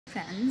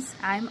friends,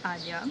 I'm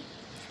Aalia.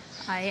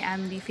 I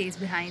am the face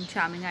behind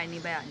Charming Irony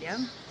by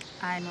Aalia.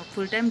 I'm a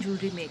full-time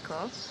jewelry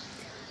maker.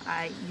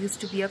 I used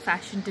to be a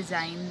fashion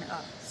design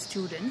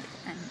student,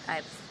 and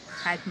I've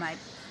had my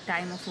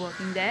time of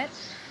working there,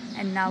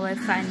 and now I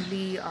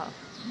finally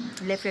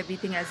left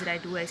everything else that I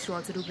do. I used to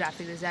also do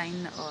graphic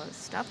design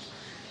stuff,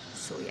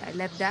 so yeah, I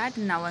left that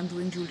and now I'm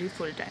doing jewelry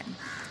full-time.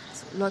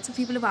 So lots of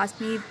people have asked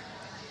me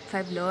if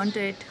I've learned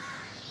it,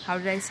 how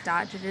did I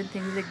start it and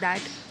things like that.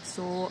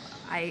 So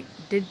I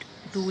did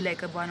do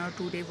like a 1 or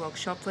 2 day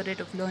workshop for it,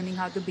 of learning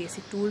how the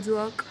basic tools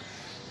work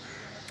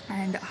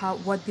and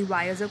what the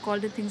wires are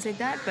called and things like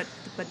that,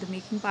 but the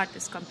making part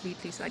is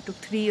completely, so I took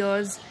 3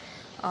 years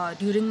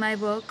during my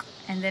work,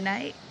 and then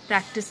I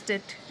practiced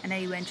it and I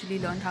eventually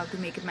learned how to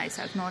make it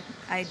myself.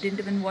 I didn't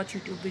even watch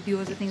YouTube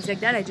videos or things like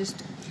that. I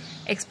just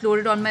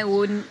explored it on my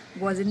own,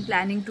 wasn't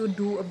planning to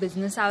do a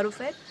business out of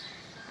it,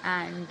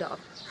 and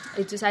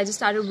I just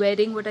started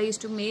wearing what I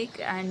used to make,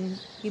 and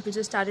people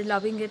just started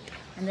loving it,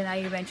 and then I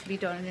eventually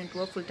turned it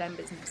into a full-time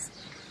business.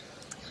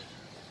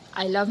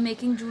 I love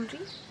making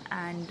jewelry,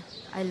 and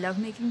I love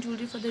making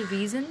jewelry for the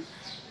reason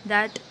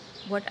that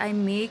what I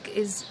make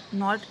is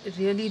not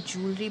really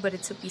jewelry, but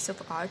it's a piece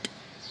of art.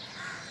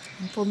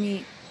 And for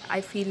me,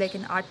 I feel like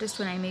an artist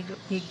when I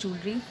make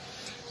jewelry,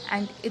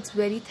 and it's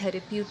very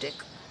therapeutic.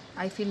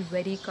 I feel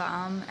very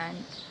calm and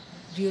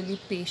really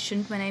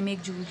patient when I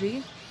make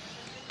jewelry.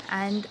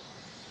 And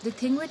the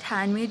thing with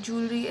handmade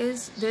jewelry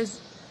is there's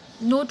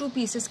no two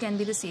pieces can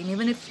be the same.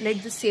 Even if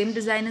like the same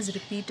design is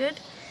repeated,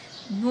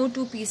 no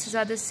two pieces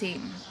are the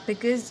same,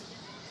 because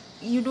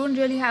you don't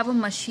really have a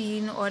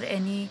machine or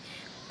any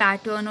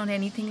pattern or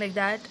anything like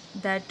that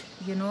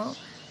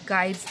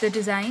guides the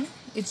design.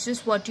 It's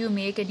just what you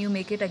make, and you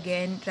make it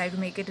again, try to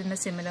make it in a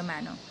similar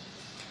manner.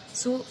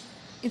 So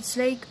it's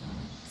like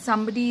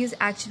somebody is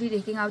actually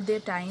taking out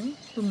their time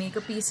to make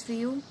a piece for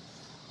you.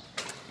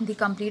 The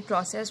complete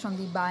process, from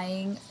the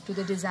buying to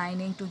the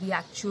designing to the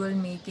actual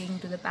making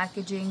to the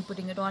packaging,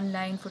 putting it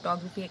online,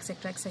 photography,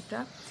 etc,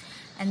 etc,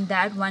 and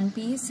that one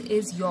piece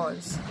is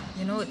yours.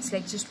 It's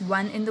like just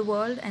one in the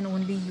world, and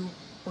only you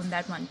own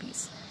that one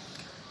piece.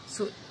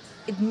 So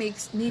it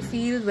makes me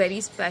feel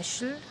very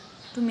special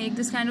to make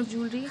this kind of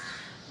jewelry,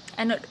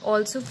 and it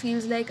also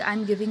feels like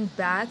I'm giving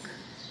back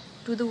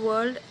to the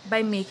world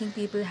by making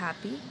people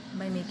happy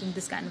by making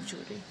this kind of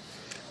jewelry.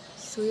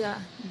 So yeah,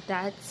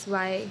 that's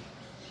why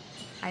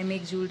I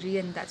make jewelry,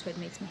 and that's what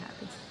makes me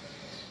happy.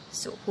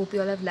 So hope you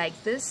all have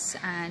liked this,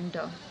 and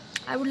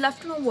I would love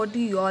to know, what do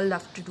you all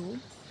love to do?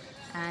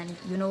 And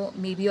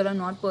maybe you all are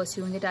not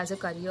pursuing it as a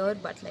career,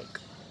 but like,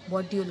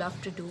 what do you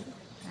love to do,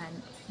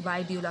 and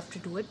why do you love to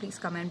do it? Please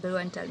comment below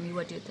and tell me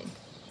what you think.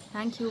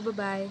 Thank you. Bye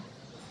bye.